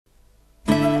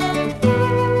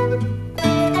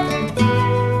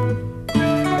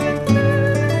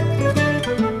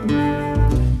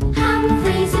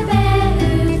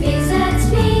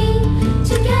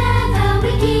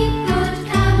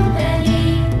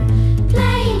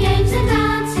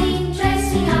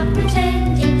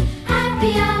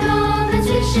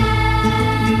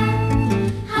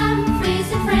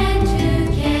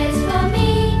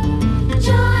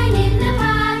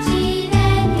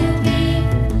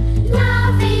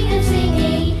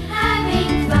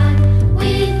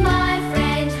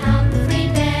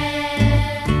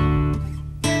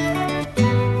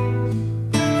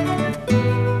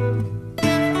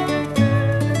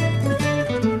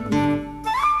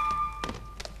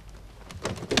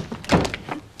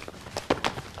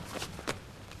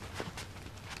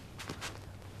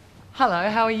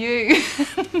Hello, how are you?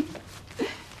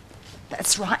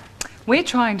 That's right. We're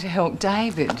trying to help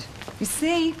David. You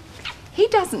see, he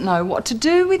doesn't know what to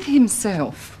do with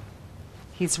himself.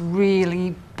 He's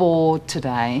really bored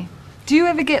today. Do you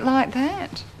ever get like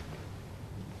that?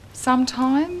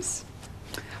 Sometimes?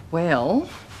 Well,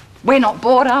 we're not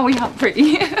bored, are we,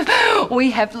 Humphrey? We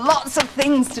have lots of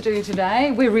things to do today.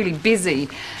 We're really busy.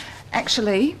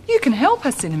 Actually, you can help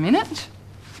us in a minute.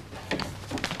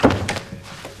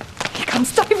 Here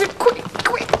comes David, quick,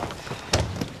 quick.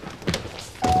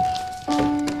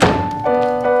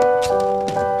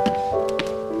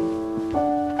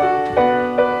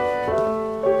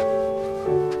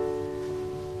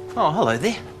 Oh, hello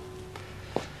there.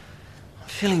 I'm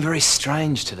feeling very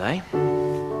strange today.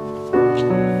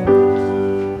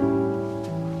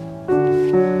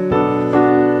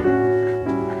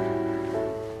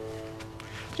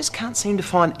 Just can't seem to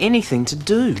find anything to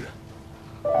do.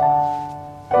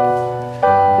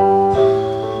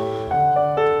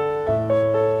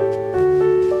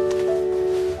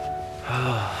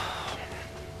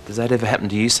 Does that ever happen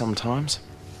to you sometimes?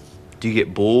 Do you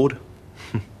get bored?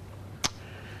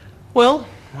 Well,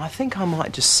 I think I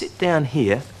might just sit down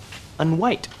here and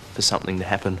wait for something to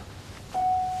happen.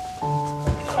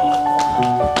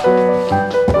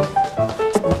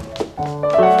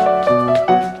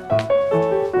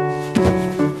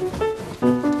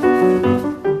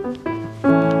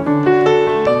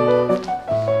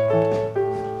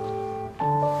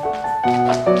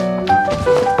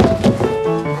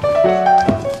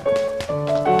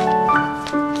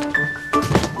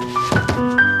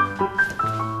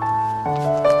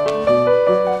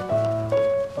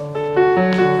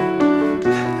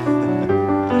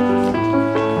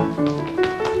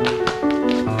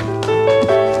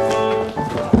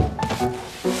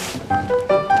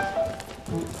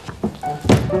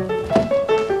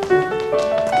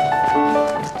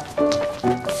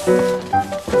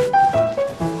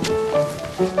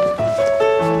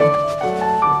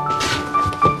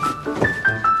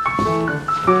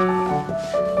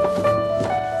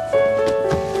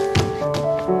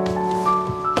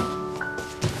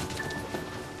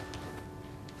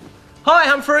 Hi,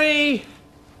 Humphrey!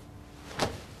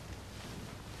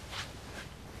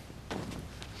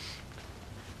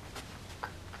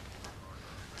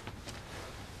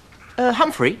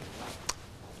 Humphrey,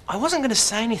 I wasn't going to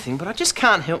say anything, but I just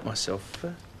can't help myself.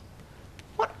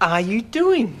 What are you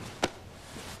doing?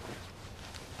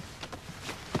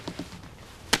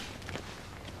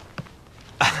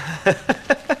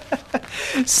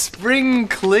 Spring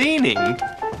cleaning?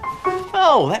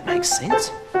 Oh, that makes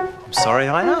sense. I'm sorry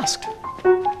I asked.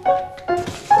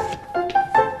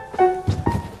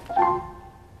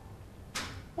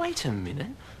 Wait a minute.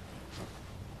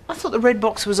 I thought the red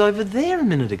box was over there a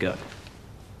minute ago.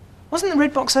 Wasn't the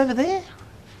red box over there?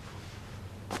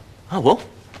 Oh well,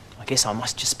 I guess I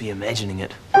must just be imagining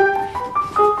it.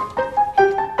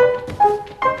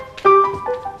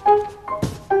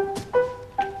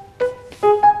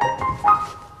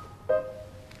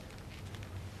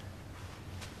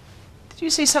 Did you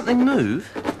see something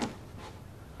move?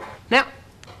 Now,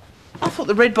 I thought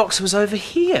the red box was over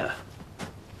here.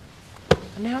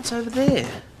 And now it's over there.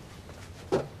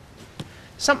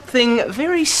 Something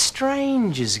very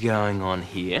strange is going on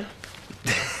here.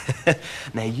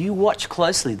 Now you watch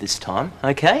closely this time,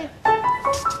 okay?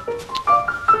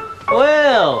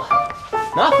 Well,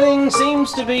 nothing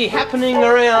seems to be happening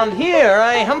around here,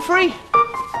 eh, Humphrey?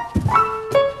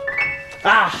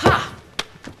 Aha!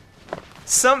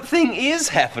 Something is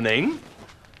happening.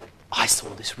 I saw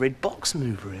this red box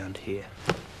move around here.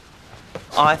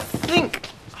 I think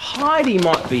Heidi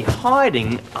might be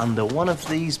hiding under one of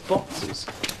these boxes.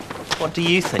 What do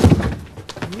you think?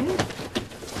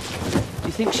 Do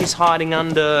you think she's hiding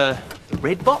under the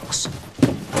red box?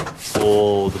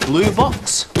 Or the blue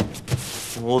box?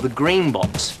 Or the green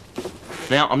box?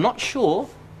 Now, I'm not sure,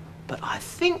 but I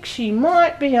think she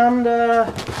might be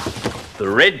under the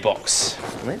red box.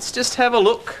 Let's just have a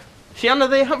look. Is she under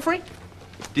there, Humphrey?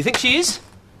 Do you think she is?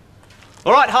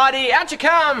 All right, Heidi, out you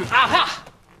come. Aha!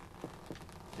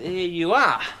 There you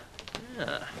are.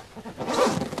 Yeah.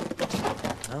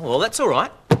 Oh, well, that's all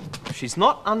right. She's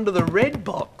not under the red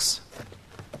box.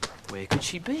 Where could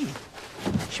she be?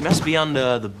 She must be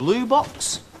under the blue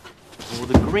box or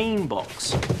the green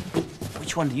box.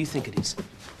 Which one do you think it is?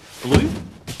 Blue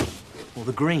or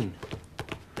the green?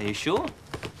 Are you sure?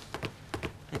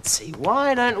 Let's see,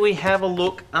 why don't we have a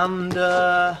look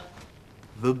under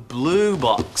the blue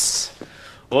box?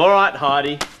 All right,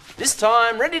 Heidi. This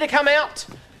time, ready to come out.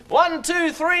 1,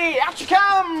 2, 3, out you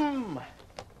come!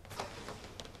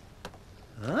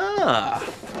 Ah.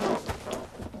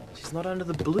 She's it's not under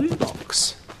the blue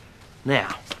box.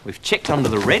 Now, we've checked under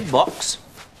the red box.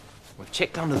 We've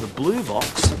checked under the blue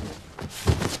box.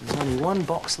 There's only one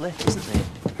box left, isn't there?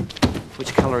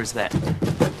 Which colour is that?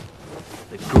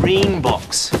 The green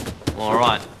box. All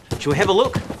right. Shall we have a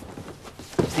look?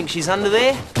 You think she's under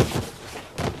there?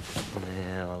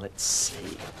 Now, let's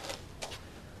see.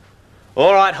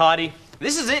 All right, Heidi.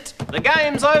 This is it. The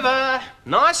game's over.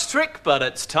 Nice trick, but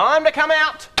it's time to come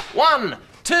out. 1,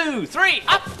 2, 3,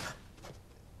 up!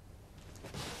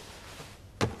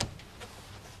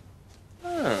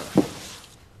 Oh,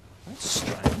 that's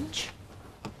strange.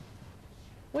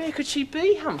 Where could she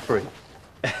be, Humphrey?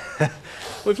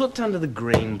 We've looked under the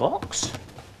green box,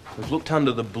 we've looked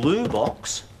under the blue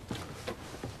box,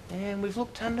 and we've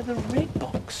looked under the red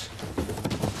box.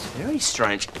 It's very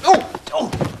strange. Oh! Oh!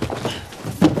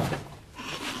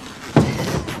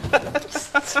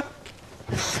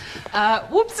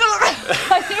 Whoops!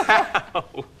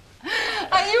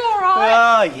 Are you all right?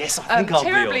 Oh, yes, I think I'll be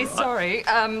all right. Terribly sorry.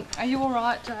 Are you all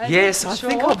right, Dave? Yes, I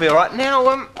think I'll be all right.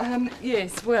 Now,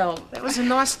 yes, well... that was a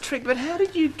nice trick, but how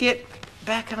did you get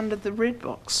back under the red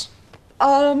box?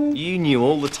 You knew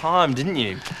all the time, didn't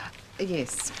you?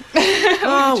 Yes.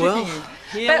 Oh, well.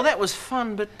 Yeah, well, that was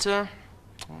fun, but I'm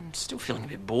still feeling a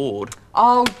bit bored.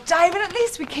 Oh, David, at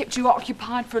least we kept you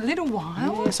occupied for a little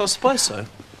while. Yes, I suppose so.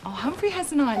 Oh, Humphrey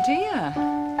has an idea.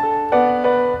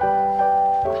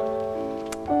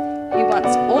 He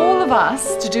wants all of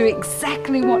us to do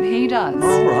exactly what he does.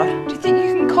 All right. Do you think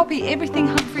you can copy everything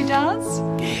Humphrey does?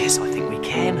 Yes, I think we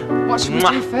can. What should we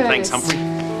do first? Thanks, Humphrey.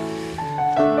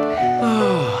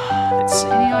 Let's see.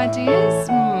 Any ideas?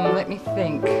 Let me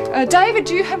think. David,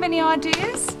 do you have any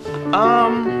ideas?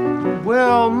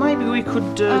 Well, maybe we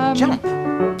could jump.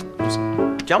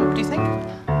 Jump, do you think?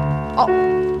 Oh,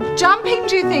 jumping,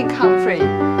 do you think, Humphrey?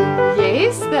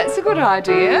 Yes, that's a good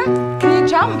idea. Can you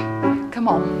jump? Come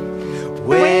on.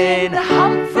 When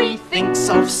Humphrey thinks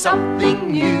of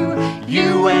something new,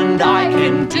 you and I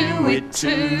can do it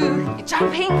too. You're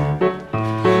jumping.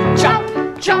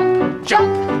 Jump, jump,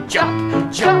 jump,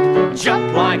 jump, jump,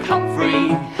 jump like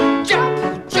Humphrey.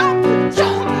 Jump, jump,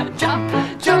 jump, jump,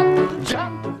 jump,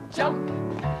 jump, jump.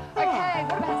 Okay,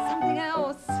 what about something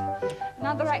else?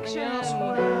 Another action.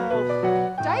 What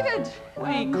else? David.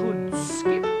 We could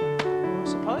skip, I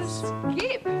suppose.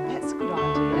 Skip. That's a good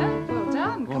idea. Well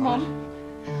done. Come on.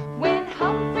 When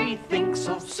Humphrey thinks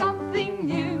of something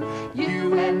new,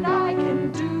 you and I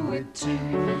can do it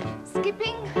too.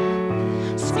 Skipping.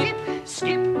 Skip,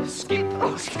 skip, skip.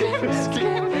 Oh, skip,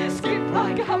 skip, skip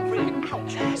like Humphrey.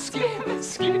 Skip,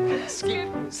 skip, skip,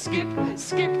 skip,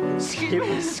 skip,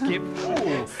 skip, skip.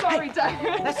 Sorry,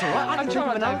 David. That's all right. I can think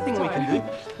of another thing we can do.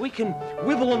 We can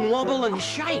wibble and wobble and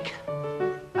shake.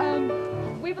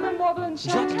 Wibble and wobble and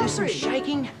shake. Would you like to do some Humphrey?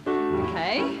 shaking?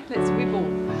 Okay, let's wibble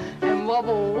and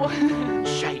wobble.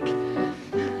 Shake.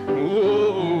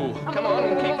 Ooh. Come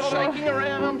on, keep shaking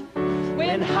around.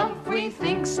 When Humphrey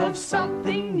thinks of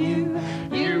something new,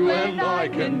 you and I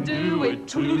can do it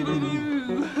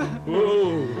too.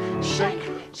 Ooh. Shake,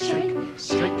 shake,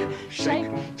 shake,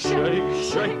 shake, shake,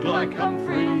 shake like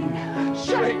Humphrey.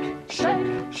 Shake,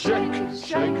 shake, shake,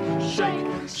 shake, shake,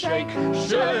 shake,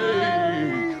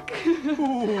 shake.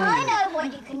 I know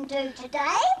what you can do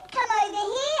today. Come over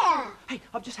here. Hey,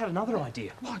 I've just had another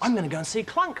idea. I'm going to go and see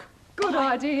Clunk. Good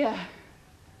idea.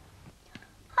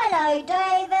 Hello,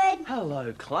 David.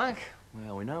 Hello, Clunk.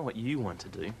 Well, we know what you want to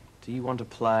do. Do you want to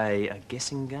play a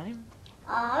guessing game?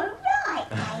 All right,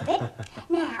 David.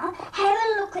 Now, have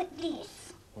a look at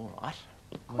this. All right.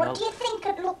 What do you think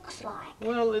it looks like?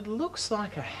 Well, it looks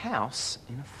like a house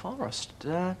in a forest.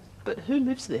 But who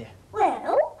lives there?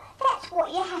 Well, that's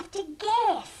what you have to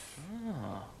guess.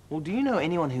 Ah. Well, do you know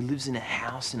anyone who lives in a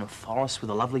house in a forest with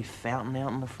a lovely fountain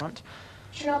out in the front?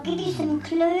 Shall I give you some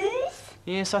clues?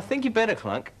 Yes, I think you better,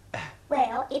 Clunk.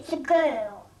 Well, it's a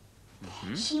girl.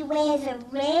 She wears a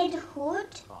red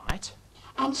hood Right.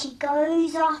 and she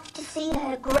goes off to see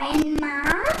her grandma.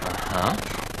 Uh-huh.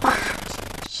 But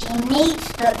she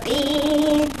meets the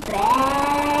big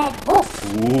bad wolf.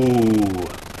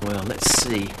 Ooh. Well, let's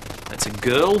see. That's a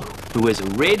girl who wears a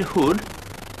red hood,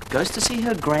 goes to see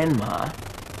her grandma,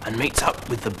 and meets up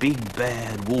with the big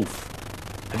bad wolf.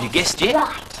 Have you guessed yet?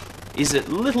 Right. Is it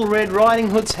Little Red Riding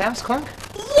Hood's house, Clunk?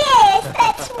 Yes,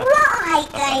 that's right,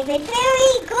 David.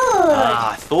 Very good.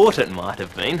 Ah, I thought it might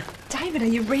have been. David, are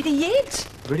you ready yet?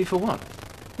 Ready for what?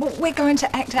 Well, we're going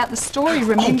to act out the story,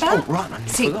 remember? Oh, right, I nearly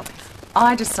See, forgot.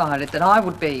 I decided that I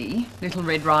would be Little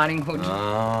Red Riding Hood.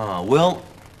 Ah, well,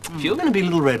 if you're going to be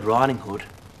Little Red Riding Hood,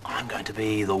 I'm going to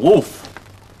be the wolf.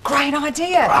 Great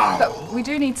idea. Oh. But we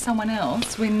do need someone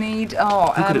else. We need...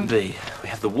 Oh, Who could it be? We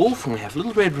have the wolf and we have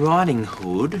Little Red Riding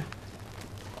Hood.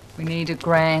 We need a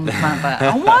grandmother.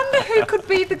 I wonder who could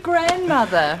be the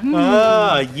grandmother.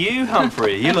 Ah, you,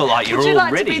 Humphrey. You look like you're all ready. Would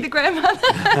you like to be the grandmother?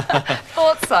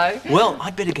 Thought so. Well,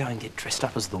 I'd better go and get dressed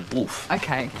up as the wolf.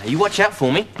 Okay. Now, you watch out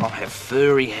for me. I'll have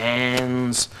furry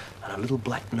hands and a little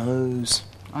black nose.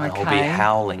 And I'll be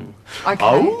howling. Okay.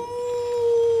 Oh.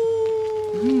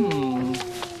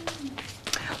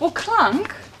 Well,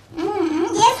 Clunk,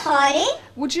 Yes, Heidi?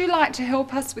 would you like to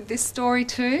help us with this story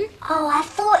too? Oh, I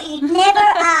thought you'd never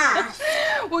ask.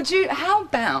 How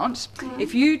about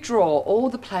if you draw all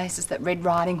the places that Red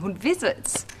Riding Hood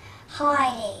visits?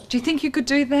 Heidi, Do you think you could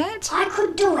do that? I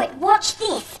could do it. Watch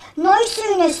this. No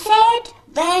sooner said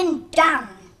than done.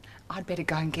 I'd better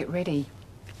go and get ready.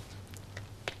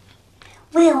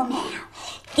 Well now,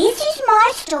 this is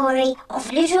my story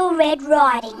of Little Red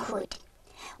Riding Hood.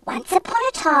 Once upon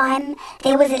a time,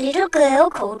 there was a little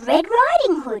girl called Red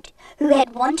Riding Hood who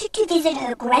had wanted to visit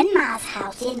her grandma's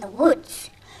house in the woods.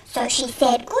 So she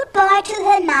said goodbye to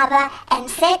her mother and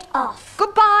set off.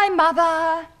 Goodbye,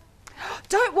 Mother.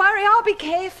 Don't worry, I'll be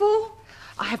careful.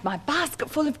 I have my basket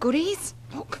full of goodies.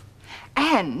 Look.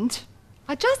 And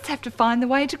I just have to find the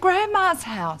way to Grandma's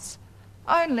house.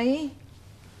 Only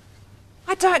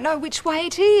I don't know which way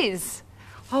it is.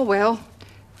 Oh well,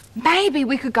 maybe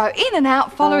we could go in and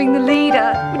out following the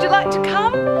leader. Would you like to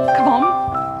come? Come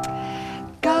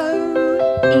on.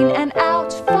 Go in and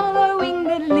out following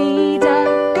the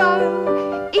leader.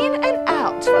 Go in and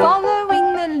out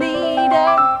following the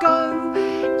leader. Go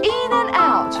in and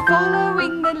out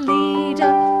following the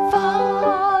leader.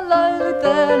 Follow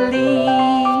the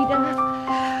leader.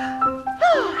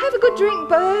 Oh, have a good drink,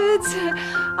 birds.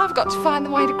 I've got to find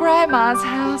the way to Grandma's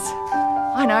house.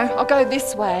 I know, I'll go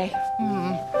this way.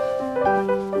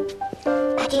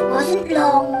 But it wasn't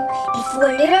long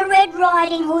before Little Red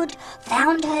Riding Hood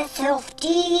found herself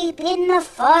deep in the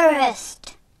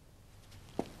forest.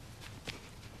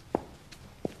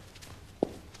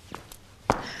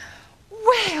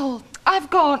 Well, I've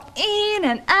gone in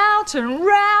and out and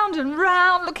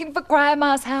round looking for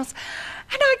Grandma's house,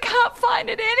 and I can't find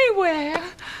it anywhere.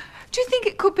 Do you think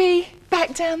it could be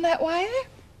back down that way?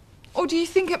 Or do you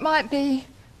think it might be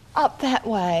up that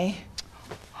way?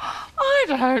 I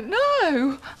don't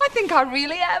know. I think I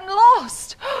really am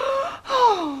lost.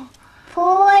 Oh.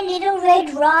 Poor Little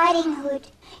Red Riding Hood.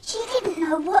 She didn't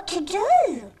know what to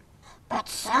do. But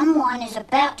someone is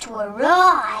about to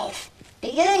arrive. Do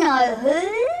you know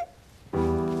who?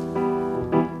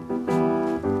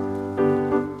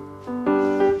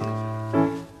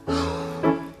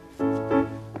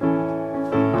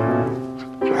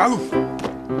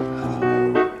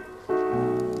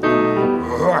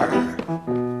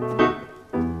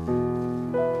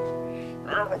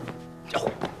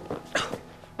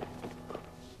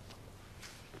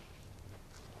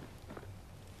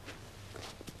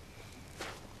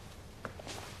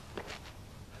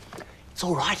 It's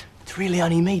all right. It's really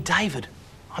only me, David.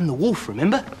 I'm the wolf,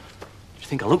 remember? Do you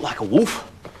think I look like a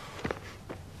wolf?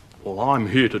 Well, I'm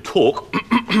here to talk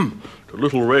to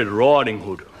Little Red Riding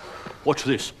Hood. Watch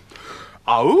this.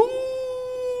 Oh!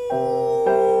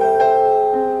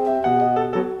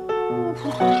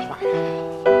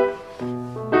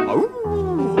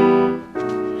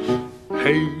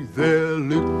 Hey there,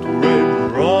 Little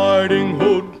Red Riding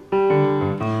Hood.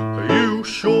 You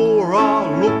sure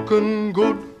are looking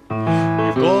good.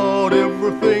 You've got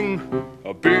everything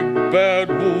a big bad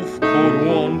wolf could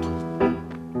want.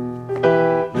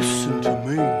 Listen to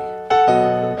me.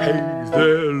 Hey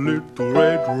there, Little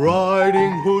Red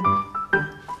Riding Hood.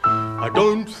 I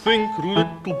don't think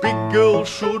little big girls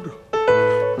should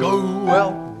go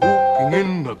out walking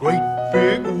in a great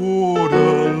big wood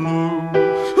alone.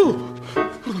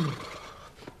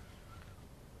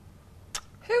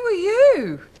 Who are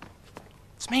you?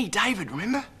 It's me, David,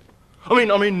 remember? I'm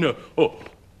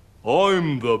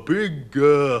the big,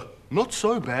 not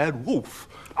so bad wolf.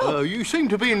 You seem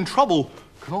to be in trouble.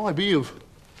 Can I be of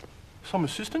some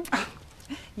assistance?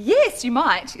 Yes, you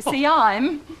might. You see,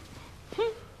 I'm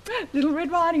Little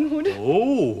Red Riding Hood.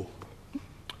 Oh.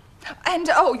 And,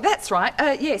 that's right.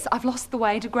 Yes, I've lost the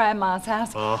way to Grandma's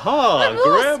house. Aha,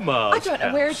 Grandma's I don't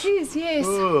know where it is, yes.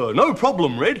 No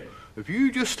problem, Red. If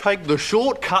you just take the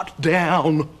shortcut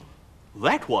down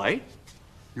that way,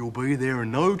 you'll be there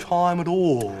in no time at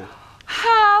all.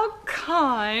 How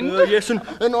kind. Yes, and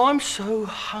I'm so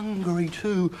hungry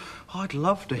too. I'd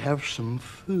love to have some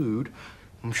food.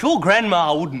 I'm sure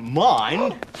Grandma wouldn't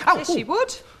mind. Yes, she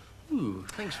would. Ooh,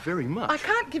 thanks very much. I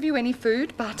can't give you any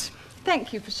food, but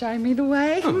thank you for showing me the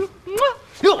way. Oh,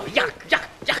 yuck.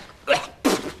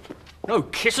 No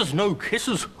kisses, no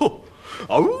kisses. Oh.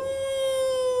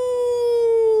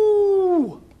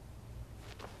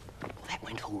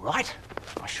 right.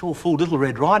 I sure fooled Little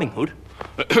Red Riding Hood.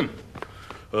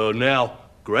 Now,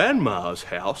 Grandma's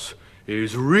house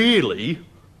is really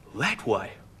that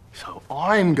way. So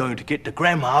I'm going to get to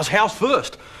Grandma's house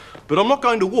first. But I'm not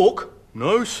going to walk.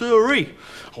 No siree.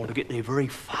 I want to get there very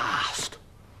fast.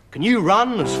 Can you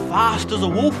run as fast as a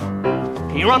wolf?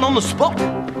 Can you run on the spot?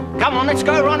 Come on, let's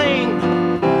go running.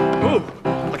 Oh,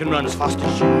 I can run as fast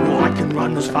as you. I can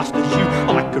run as fast as you.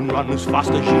 I can run as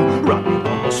fast as you. Running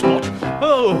on the spot.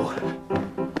 Oh,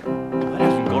 that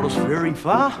hasn't got us very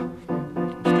far.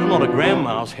 Still not at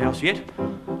Grandma's house yet.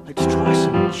 Let's try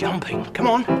some jumping. Come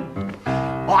on.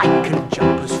 I can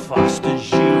jump as fast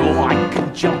as you. I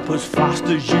can jump as fast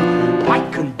as you. I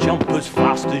can jump as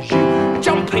fast as you.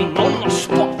 Jumping on the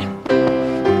spot.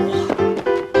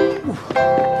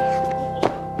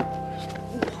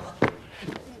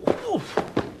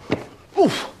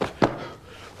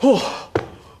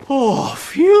 Oh,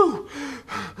 phew.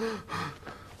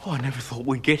 Oh, I never thought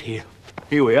we'd get here.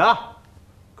 Here we are.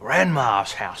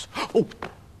 Grandma's house. Oh,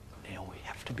 now we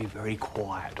have to be very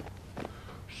quiet.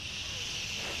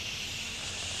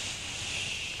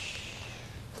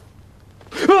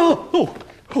 Oh,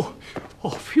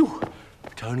 phew.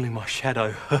 It's only my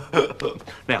shadow.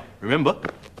 Now, remember,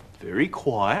 very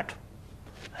quiet,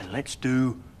 and let's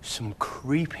do some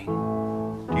creeping.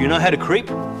 Do you know how to creep?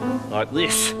 Like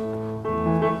this.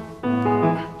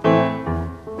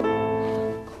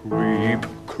 Creep,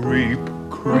 creep,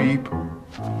 creep,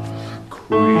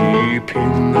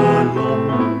 creeping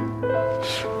along.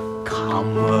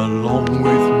 Come along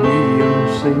with me and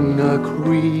sing a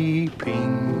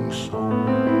creeping song.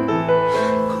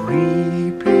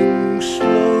 Creeping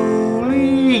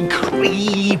slowly,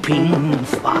 creeping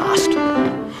fast,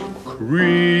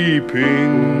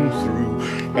 creeping through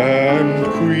and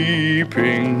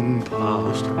creeping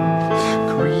past,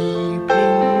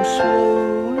 creeping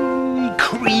slowly,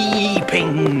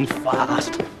 creeping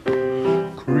fast,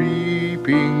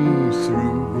 creeping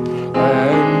through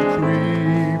and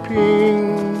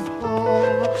creeping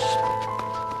past.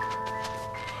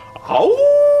 Oh!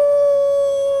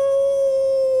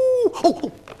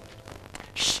 Oh!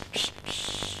 Shh, shh,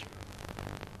 shh.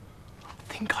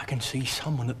 I think I can see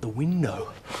someone at the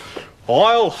window.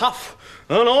 I'll huff,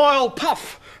 and I'll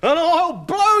puff, and I'll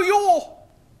blow your...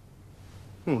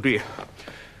 Oh dear,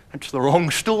 that's the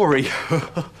wrong story.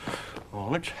 Oh,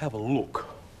 let's have a look.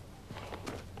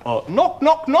 Knock,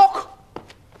 knock, knock.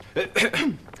 Hello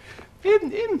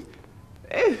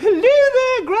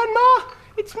there, Grandma.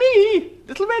 It's me,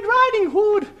 Little Red Riding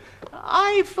Hood.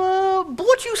 I've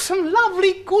bought you some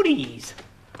lovely goodies.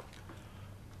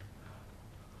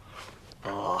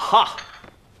 Aha!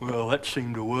 Well, that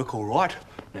seemed to work all right.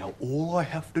 Now, all I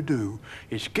have to do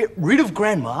is get rid of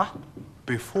Grandma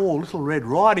before Little Red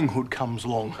Riding Hood comes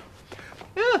along.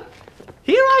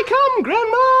 Here I come,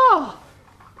 Grandma!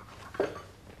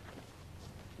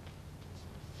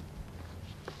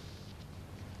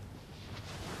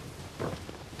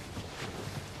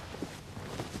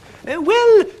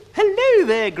 Well, hello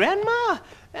there, Grandma.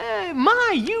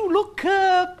 My, you look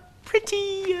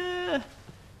pretty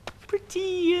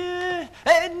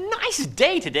nice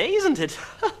day today, isn't it?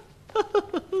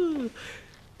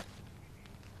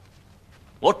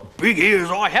 What big ears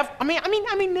I have!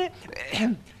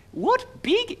 What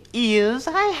big ears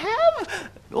I have!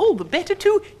 All the better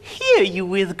to hear you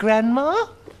with, Grandma.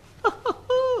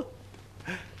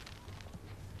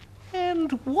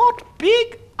 And what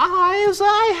big eyes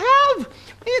I have!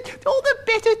 All the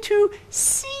better to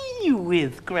see you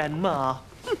with, Grandma.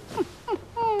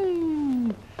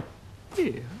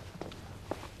 Yeah.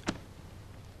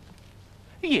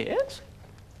 Yes?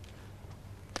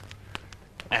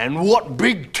 And what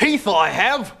big teeth I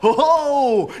have!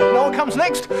 Oh, you know what comes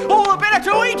next? Oh, the better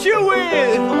to eat you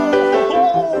with!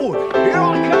 Oh, here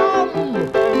I come!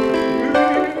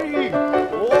 Hey,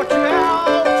 watch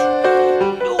out!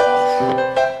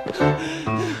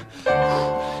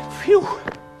 Oh. Phew!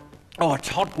 Oh, it's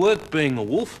hot work being a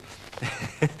wolf.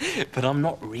 But I'm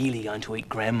not really going to eat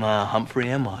Grandma Humphrey,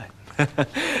 am I?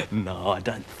 No, I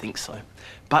don't think so.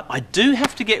 But I do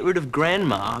have to get rid of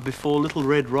Grandma before Little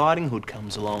Red Riding Hood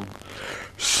comes along.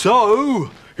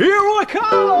 So, here I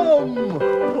come!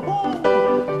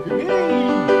 Oh, hey.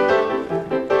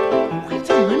 Wait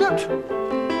a minute!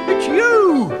 It's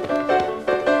you!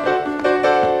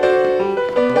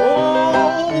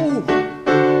 Whoa!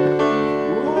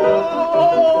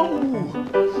 Whoa!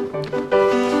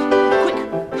 Quick,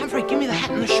 Humphrey, give me the hat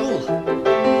and the shawl.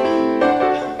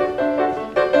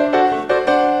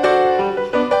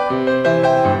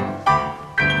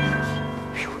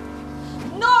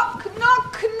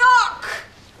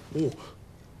 Oh,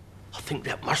 I think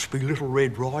that must must be Little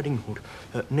Red Riding Hood.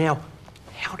 Now,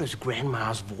 how does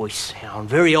Grandma's voice sound?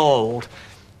 Very old.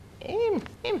 Come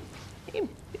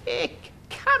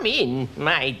in,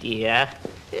 my dear.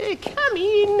 Come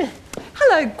in.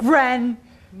 Hello,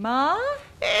 Grandma.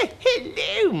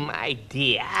 Hello, my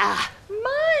dear.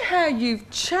 My, how you've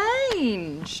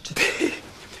changed.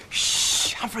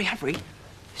 Shh, Humphrey.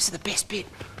 This is the best bit.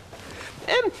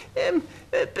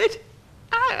 But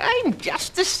I'm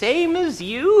just the same as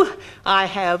you. I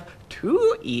have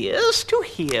 2 ears to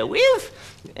hear with,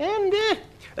 and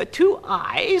 2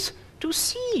 eyes to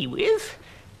see with,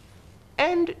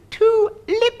 and 2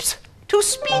 lips to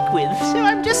speak with. So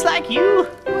I'm just like you.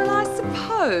 Well, I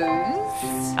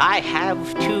suppose. I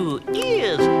have 2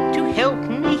 ears to help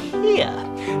me hear.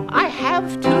 I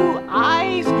have 2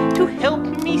 eyes to help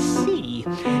me see.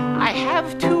 I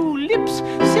have 2 lips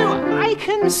so I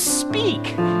can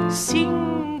speak.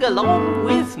 Sing along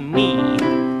with me.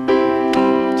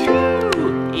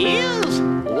 2 ears,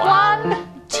 1,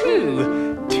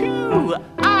 2. 2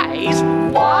 eyes,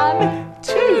 1,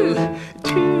 2.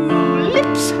 2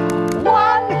 lips,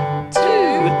 1,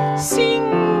 2. Sing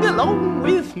along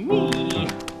with me.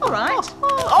 All right.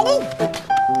 Oh!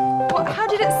 Well, how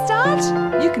did it start?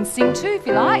 You can sing too if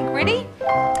you like. Ready?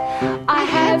 I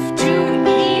have 2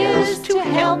 ears to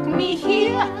help me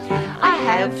hear. I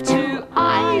have 2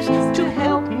 eyes to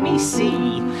help me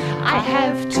see. I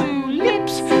have 2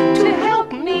 lips to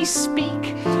help me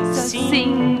speak. So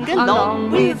sing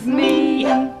along with me.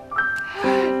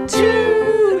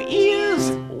 2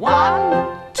 ears,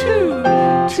 1, 2.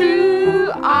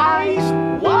 2 eyes,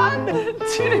 1,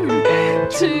 2.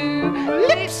 2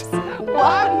 lips,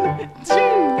 1,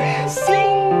 2.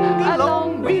 Sing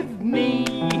along with me.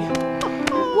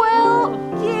 Well,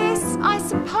 yes, I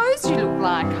suppose you look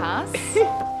like us.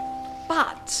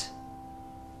 But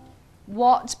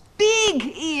what big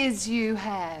ears you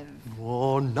have.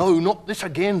 Oh, no, not this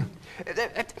again.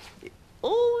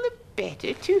 All the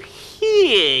better to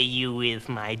hear you with,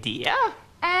 my dear.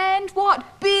 And what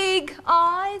big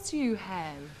eyes you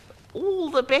have. All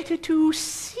the better to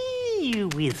see you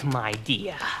with, my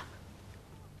dear.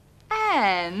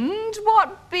 And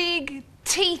what big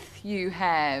teeth you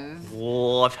have.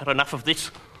 Oh, I've had enough of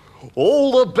this.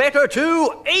 All the better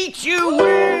to eat you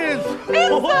with!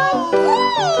 It's a wolf!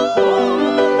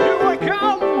 Here I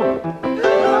come!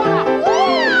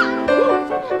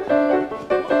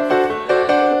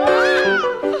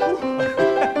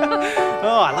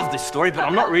 Oh, I love this story, but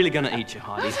I'm not really going to eat you,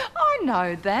 Heidi. I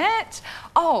know that.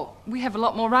 Oh, we have a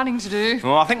lot more running to do.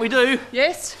 Oh, I think we do.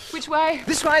 Yes? Which way?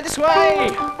 This way, this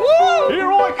way. Woo!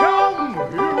 Here I come!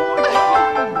 Here I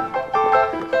come!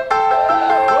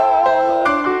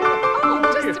 Oh,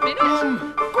 just a minute.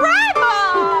 Grandma!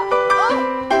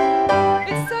 Oh,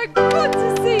 it's so good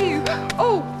to see you.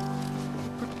 Oh,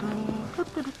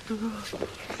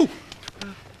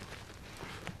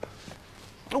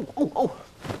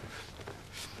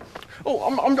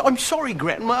 Oh, I'm sorry,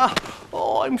 Grandma.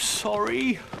 Oh, I'm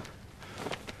sorry.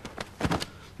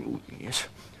 Oh, yes.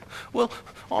 Well,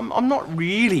 I'm not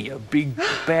really a big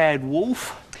bad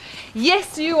wolf.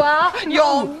 yes, you are.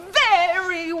 You're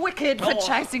very wicked for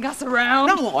chasing us around.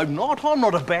 No, I'm not. I'm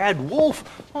not a bad wolf.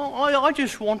 I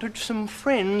just wanted some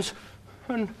friends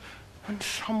and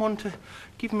someone to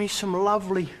give me some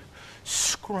lovely,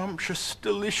 scrumptious,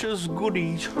 delicious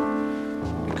goodies.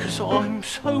 Because I'm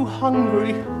so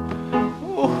hungry.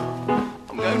 Oh,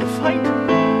 I'm going to faint.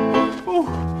 Oh,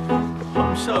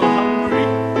 I'm so hungry.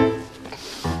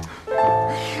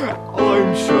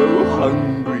 I'm so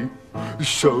hungry,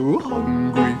 so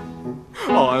hungry.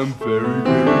 I'm very,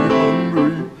 very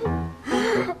hungry.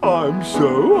 I'm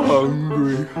so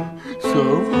hungry,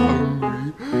 so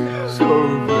hungry, so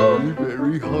very,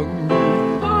 very hungry.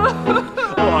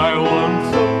 I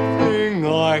want something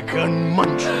I can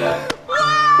munch,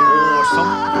 or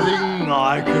something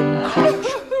I can crunch.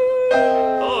 I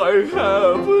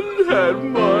haven't had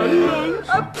my lunch.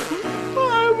 I'm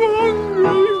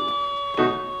hungry.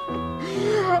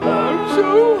 I'm so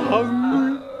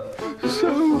hungry,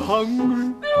 so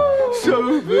hungry, so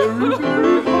very,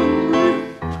 very hungry.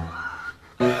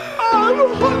 I'm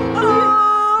hungry.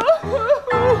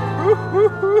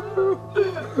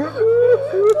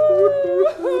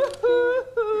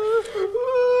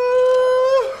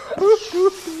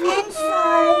 And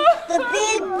so the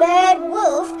big bad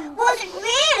wolf wasn't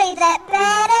really that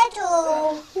bad at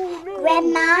all.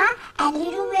 Grandma and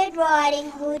Little Red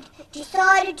Riding Hood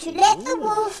decided to let the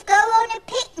wolf go on a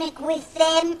picnic with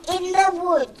them in the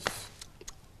woods.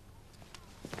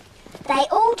 They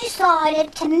all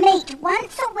decided to meet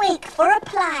once a week for a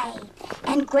play,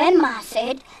 and Grandma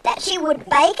said that she would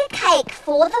bake a cake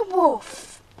for the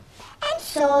wolf.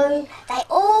 So they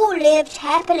all lived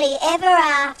happily ever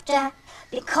after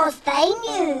because they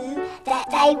knew that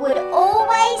they would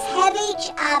always have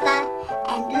each other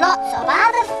and lots of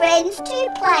other friends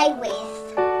to play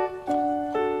with.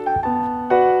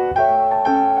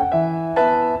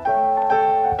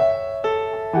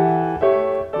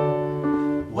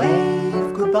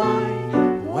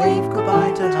 Wave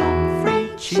goodbye to Humphrey.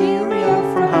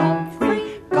 Cheerio from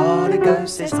Humphrey. Gotta go,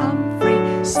 says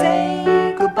Humphrey.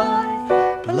 Say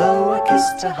goodbye. Blow a kiss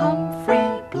to Humphrey.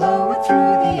 Blow it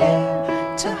through the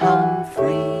air to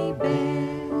Humphrey Bear.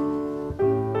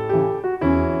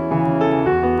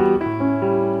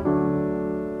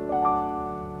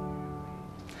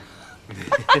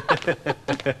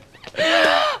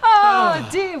 Oh,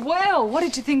 dear. Well, what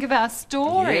did you think of our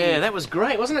story? Yeah, that was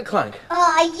great, wasn't it, Clunk?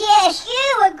 Oh, yes,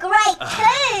 you were great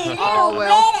too, Little Oh,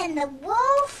 well. Red and the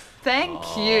Wolf.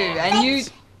 Thank you. And you,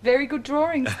 very good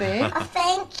drawings there. Oh,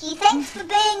 thank you. Thanks for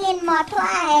being in my play.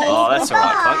 Oh, that's all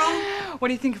right, Bye. What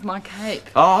do you think of my cape?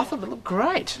 Oh, I thought it looked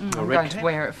great. A I'm red going to cap.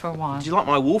 wear it for a while. Did you like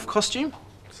my wolf costume?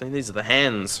 See, these are the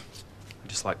hands.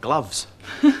 Just like gloves.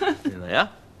 There they are.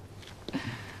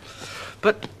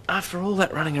 But after all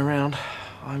that running around,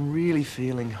 I'm really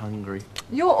feeling hungry.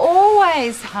 You're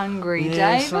always hungry,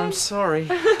 Yes, David. I'm sorry.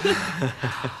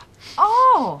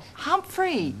 Oh,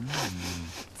 Humphrey.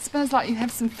 Smells like you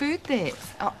have some food there.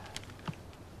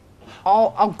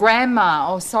 Oh,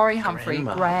 Grandma. Oh, sorry, Humphrey.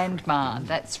 Grandma. Grandma.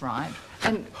 That's right.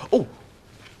 And Oh,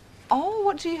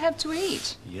 what do you have to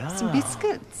eat? yeah. Some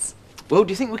biscuits. Well,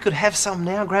 do you think we could have some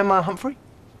now, Grandma Humphrey?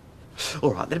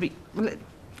 All right, that'll be...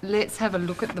 Let's have a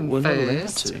look at them We're not allowed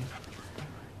first. to.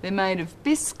 They're made of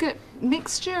biscuit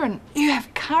mixture, and you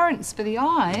have currants for the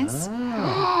eyes.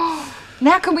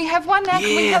 Now can we have one? Now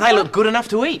can we Yeah, have they one? look good enough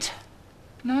to eat.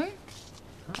 No?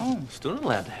 Oh, Still not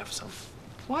allowed to have some.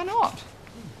 why not?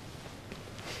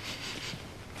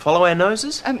 Follow our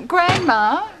noses?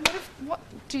 Grandma, what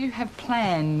do you have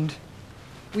planned?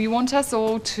 Will you want us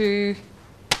all to...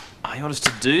 Oh, you want us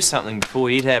to do something before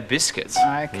we eat our biscuits?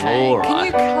 Okay. All Can right.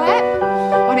 you clap?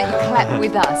 Why don't you clap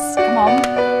with us? Come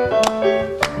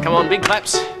on. Come on, big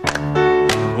claps.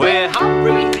 Where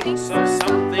Humphrey thinks of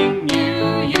something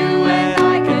new, you and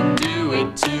I can do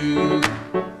it too.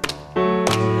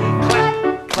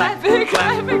 Clap, clap,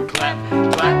 clap,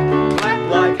 clap, clap,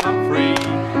 clap like Humphrey.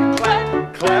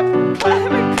 Clap, clap,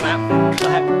 clap, clap,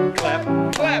 clap,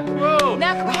 clap, clap. Whoa!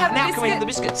 Now can we have Now the can we have the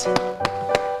biscuit? biscuits?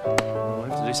 Oh, we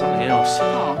have to do something else.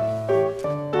 Oh,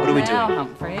 What do we now, do?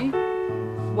 Humphrey.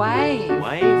 Wave.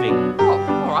 Waving. Oh, all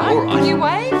right. All right. Can you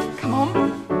wave? Come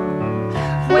on.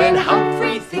 When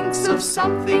Humphrey thinks of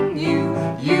something new,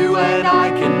 you and I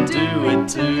can do it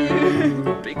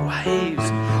too. Big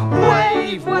waves.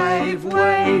 Wave, wave,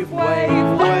 wave,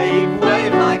 wave, wave,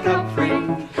 wave like Humphrey.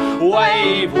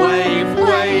 Wave, wave,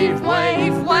 wave,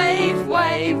 wave, wave,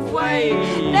 wave,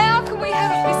 wave. Now can we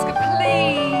have a biscuit,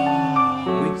 please?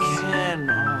 We can.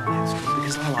 Oh, that's good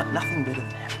because I like nothing better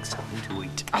than having something to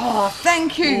eat. Oh,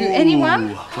 thank you.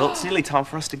 Anyone? Ooh, well, it's nearly time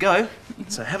for us to go.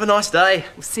 So have a nice day.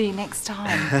 We'll see you next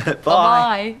time. Bye.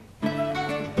 Bye-bye.